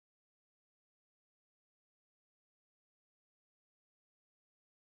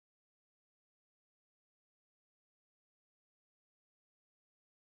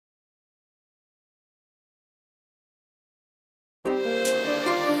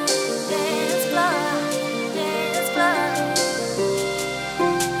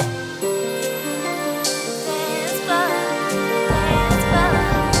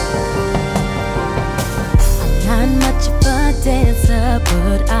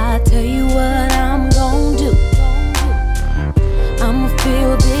But I tell you what I'm gon' do. I'ma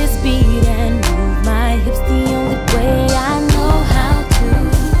feel this beat and move my hips the only way I know how to.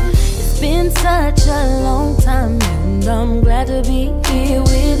 It's been such a long time and I'm glad to be here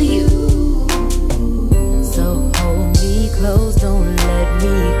with you. So hold me close, don't let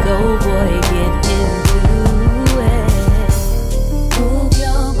me go, boy, get into it. Move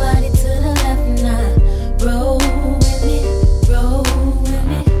your body to the left now, roll with me, roll with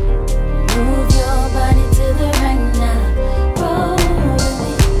me. Move your body to the right now, roll with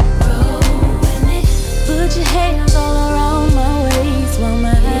me, roll with me. Put your hands all around my waist while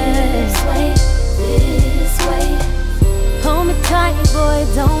my this way, this way. Hold me tight, boy,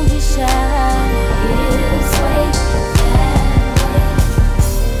 don't be shy.